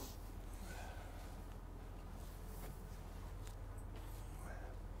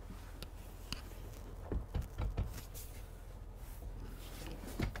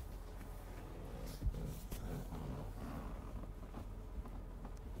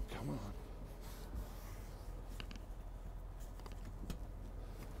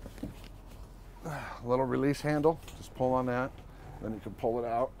 Little release handle, just pull on that, then you can pull it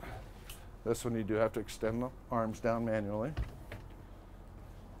out. This one you do have to extend the arms down manually.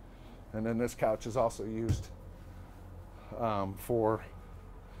 And then this couch is also used for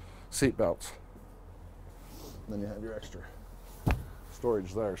seat belts. Then you have your extra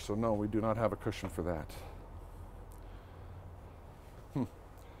storage there. So no, we do not have a cushion for that. All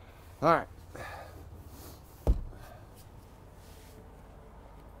right.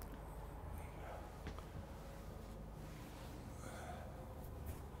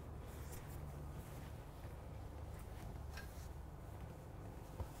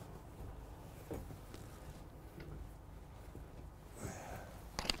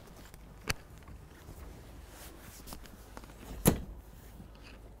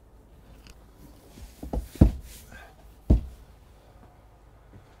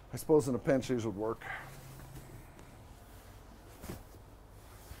 I suppose in a pinch these would work. How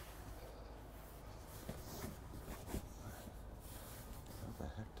the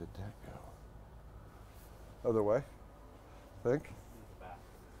heck did that go? Other way? Think?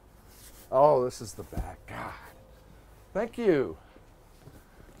 Oh, this is the back. God. Thank you.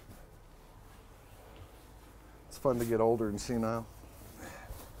 It's fun to get older and senile.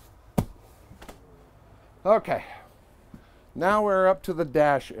 Okay. Now we're up to the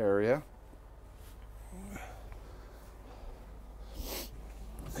dash area.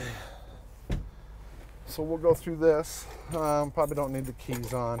 So we'll go through this. Probably don't need the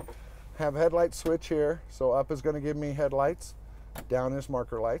keys on. Have headlight switch here. So up is going to give me headlights. Down is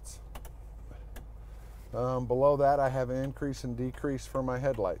marker lights. Below that I have an increase and decrease for my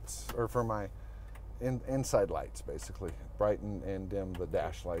headlights, or for my inside lights, basically. Brighten and dim the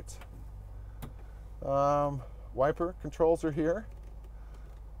dash lights. Wiper controls are here.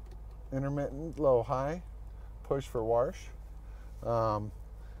 Intermittent, low, high. Push for wash.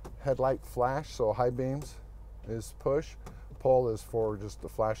 Headlight flash, so high beams is push. Pull is for just to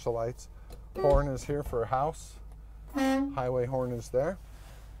flash the lights. Horn is here for a house. Highway horn is there.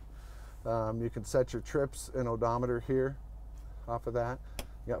 You can set your trips and odometer here off of that.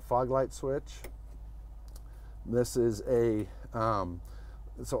 You got fog light switch. This is a,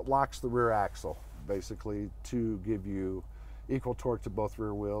 so it locks the rear axle basically to give you equal torque to both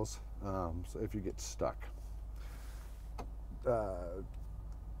rear wheels, so if you get stuck.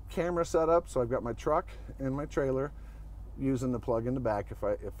 Camera setup, so I've got my truck and my trailer using the plug in the back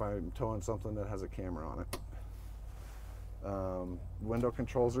if I'm towing something that has a camera on it. Window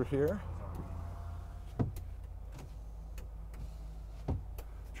controls are here.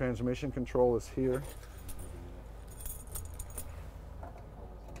 Transmission control is here.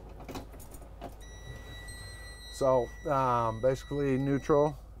 So basically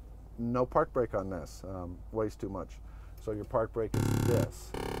neutral, no park brake on this, weighs too much. So your park brake is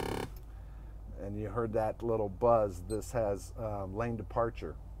this. And you heard that little buzz. This has lane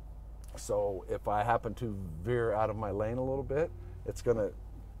departure. So if I happen to veer out of my lane a little bit, it's going to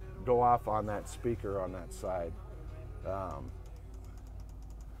go off on that speaker on that side.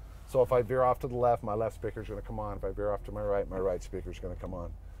 So if I veer off to the left, my left speaker is going to come on. If I veer off to my right speaker is going to come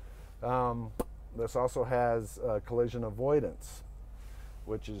on. This also has collision avoidance,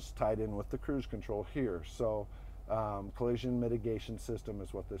 which is tied in with the cruise control here. So collision mitigation system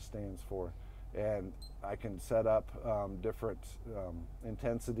is what this stands for. And I can set up different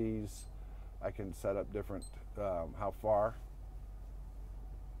intensities. I can set up different how far.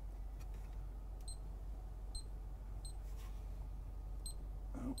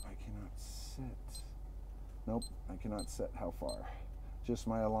 Oh, I cannot set. Nope, I cannot set how far. Just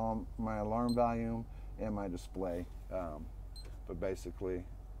my alarm volume and my display. But basically,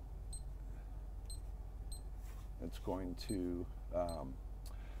 it's going to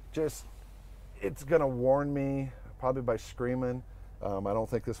it's going to warn me probably by screaming. I don't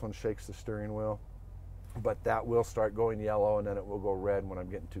think this one shakes the steering wheel, but that will start going yellow and then it will go red when I'm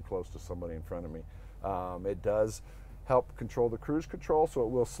getting too close to somebody in front of me. It does help control the cruise control, so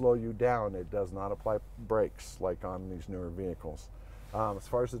it will slow you down. It does not apply brakes like on these newer vehicles. As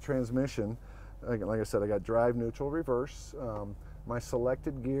far as the transmission, like I said, I got drive, neutral, reverse. My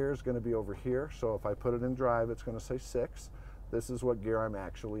selected gear is going to be over here, so if I put it in drive, it's going to say 6. This is what gear I'm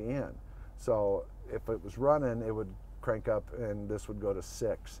actually in. So if it was running, it would crank up and this would go to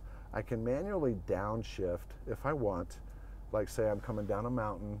 6. I can manually downshift if I want, like say I'm coming down a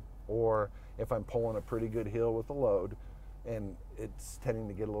mountain, or if I'm pulling a pretty good hill with a load and it's tending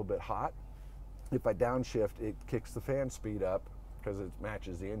to get a little bit hot. If I downshift, it kicks the fan speed up because it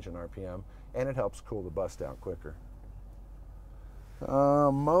matches the engine RPM, and it helps cool the bus down quicker.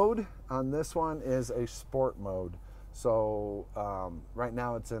 Mode on this one is a sport mode. So right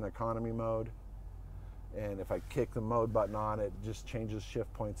now it's in economy mode, and if I kick the mode button on, it just changes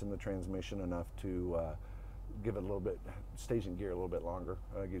shift points in the transmission enough to give it a little bit, stays in gear a little bit longer,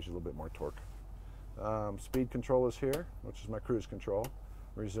 gives you a little bit more torque. Speed control is here, which is my cruise control.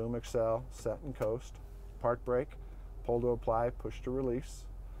 Resume, excel, set and coast. Park brake, pull to apply, push to release.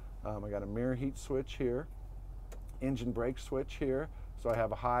 I got a mirror heat switch here. Engine brake switch here, so I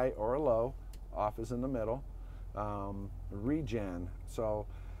have a high or a low. Off is in the middle. Regen, so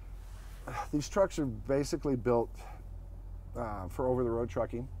these trucks are basically built for over-the-road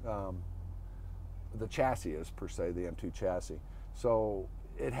trucking. The chassis is, per se, the M2 chassis. So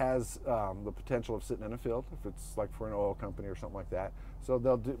it has the potential of sitting in a field, if it's like for an oil company or something like that. So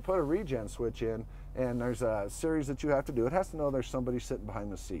they'll put a regen switch in, and there's a series that you have to do. It has to know there's somebody sitting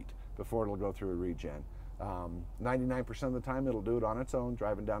behind the seat before it'll go through a regen. 99% of the time it'll do it on its own,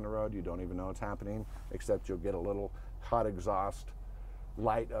 driving down the road. You don't even know it's happening, except you'll get a little hot exhaust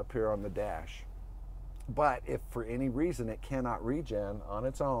light up here on the dash. But if for any reason it cannot regen on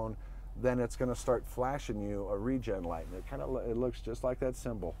its own, then it's going to start flashing you a regen light, and it looks just like that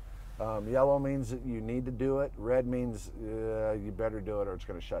symbol. Yellow means that you need to do it. Red means you better do it or it's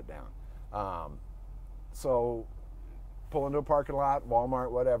going to shut down. So pull into a parking lot, Walmart,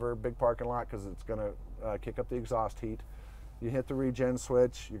 whatever, big parking lot, because it's going to kick up the exhaust heat. You hit the regen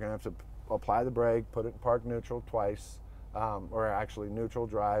switch. You're going to have to apply the brake, put it in park neutral twice, or actually neutral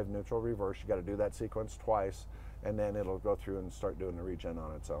drive, neutral reverse. You got to do that sequence twice, and then it'll go through and start doing the regen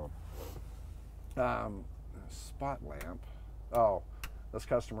on its own. Spot lamp. Oh, this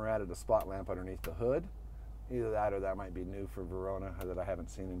customer added a spot lamp underneath the hood. Either that or that might be new for Verona that I haven't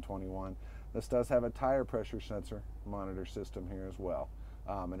seen in 21. This does have a tire pressure sensor monitor system here as well.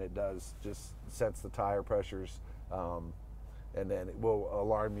 And it does just sense the tire pressures, and then it will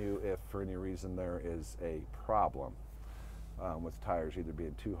alarm you if for any reason there is a problem with tires either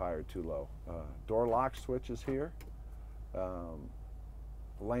being too high or too low. Door lock switch is here.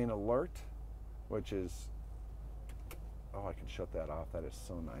 Lane alert, which is, oh, I can shut that off. That is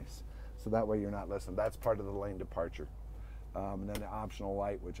so nice. So that way you're not listening. That's part of the lane departure. And then the optional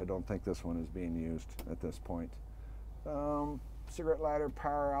light, which I don't think this one is being used at this point. Cigarette lighter,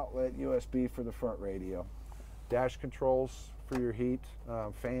 power outlet, USB for the front radio. Dash controls for your heat,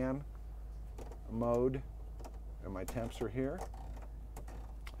 fan, mode, and my temps are here.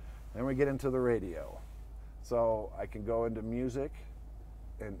 Then we get into the radio. So I can go into music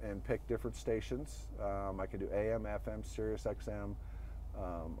and pick different stations. I can do AM, FM, Sirius XM,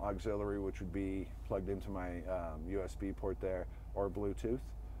 auxiliary, which would be plugged into my USB port there, or Bluetooth.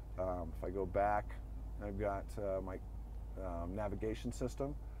 If I go back, I've got my navigation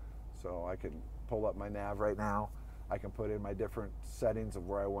system, so I can pull up my nav right now. I can put in my different settings of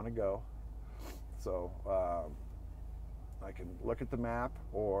where I want to go. So I can look at the map,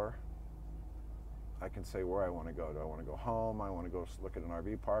 or I can say where I want to go. Do I want to go home? I want to go look at an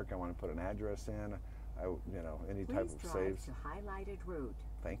RV park. I want to put an address in. You know, any type of saves. To highlighted route.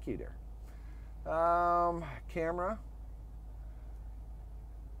 Thank you, dear. Camera.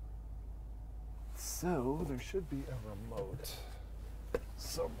 So there should be a remote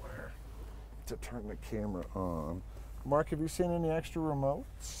somewhere to turn the camera on. Mark, have you seen any extra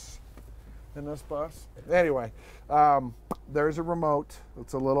remotes in this bus? Anyway, there's a remote.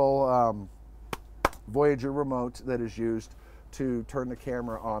 It's a little Voyager remote that is used to turn the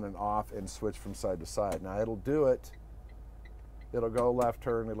camera on and off and switch from side to side. Now it'll do it. It'll go left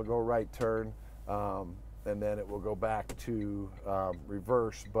turn, it'll go right turn, and then it will go back to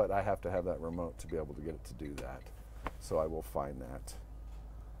reverse, but I have to have that remote to be able to get it to do that. So I will find that.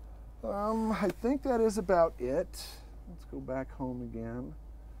 I think that is about it. Let's go back home again.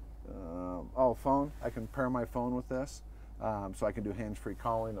 Oh, phone. I can pair my phone with this. So I can do hands-free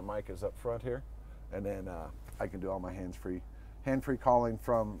calling. The mic is up front here. And then I can do all my hands-free calling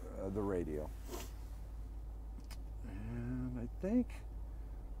from the radio. And I think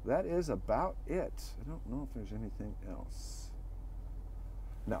that is about it. I don't know if there's anything else.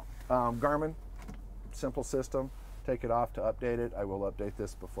 No. Garmin, simple system. Take it off to update it. I will update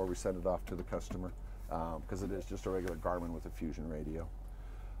this before we send it off to the customer because it is just a regular Garmin with a Fusion radio.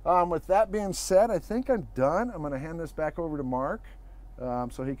 With that being said, I think I'm done. I'm going to hand this back over to Mark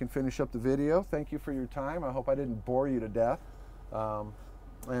so he can finish up the video. Thank you for your time. I hope I didn't bore you to death.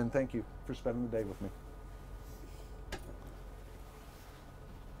 And thank you for spending the day with me.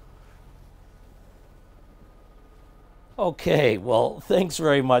 Okay, well, thanks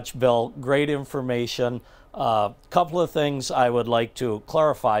very much, Bill. Great information. Couple of things I would like to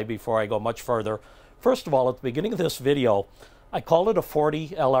clarify before I go much further. First of all, at the beginning of this video, I called it a 40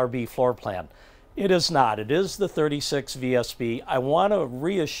 LRB floor plan. It is not. It is the 36VSB. I want to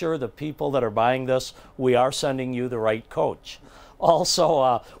reassure the people that are buying this, we are sending you the right coach.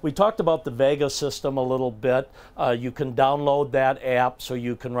 Also, we talked about the Vega system a little bit. You can download that app so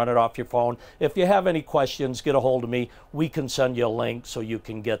you can run it off your phone. If you have any questions, get a hold of me. We can send you a link so you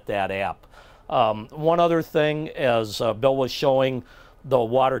can get that app. One other thing, as Bill was showing the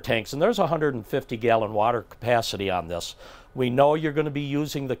water tanks, and there's 150-gallon water capacity on this. We know you're going to be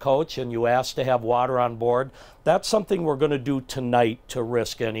using the coach and you asked to have water on board. That's something we're going to do tonight to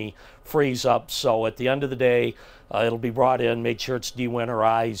risk any freeze up. So at the end of the day, it'll be brought in, make sure it's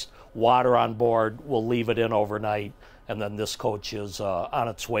dewinterized, water on board. We'll leave it in overnight, and then this coach is on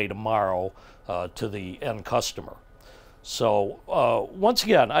its way tomorrow to the end customer. So once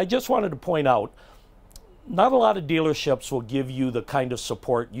again, I just wanted to point out, not a lot of dealerships will give you the kind of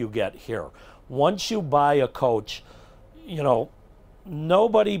support you get here. Once you buy a coach, you know,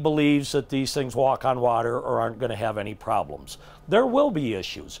 nobody believes that these things walk on water or aren't going to have any problems. There will be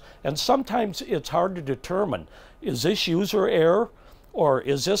issues, and sometimes it's hard to determine, is this user error, or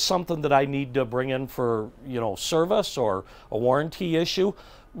is this something that I need to bring in for, you know, service or a warranty issue?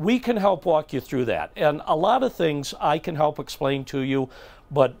 We can help walk you through that, and a lot of things I can help explain to you,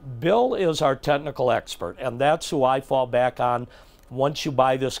 but Bill is our technical expert, and that's who I fall back on. Once you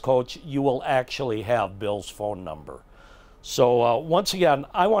buy this coach, you will actually have Bill's phone number. So once again,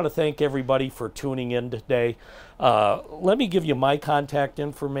 I want to thank everybody for tuning in today. Let me give you my contact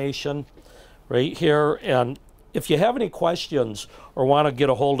information right here. And if you have any questions or want to get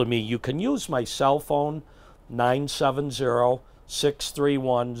a hold of me, you can use my cell phone,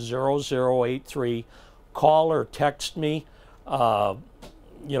 970-631-0083. Call or text me.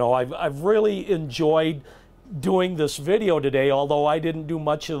 You know, I've really enjoyed doing this video today, although I didn't do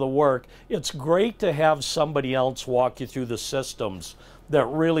much of the work. It's great to have somebody else walk you through the systems that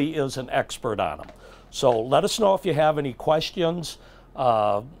really is an expert on them. So let us know if you have any questions.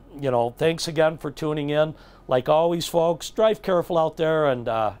 You know, thanks again for tuning in. Like always, folks, drive careful out there, and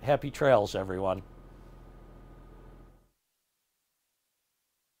happy trails, everyone.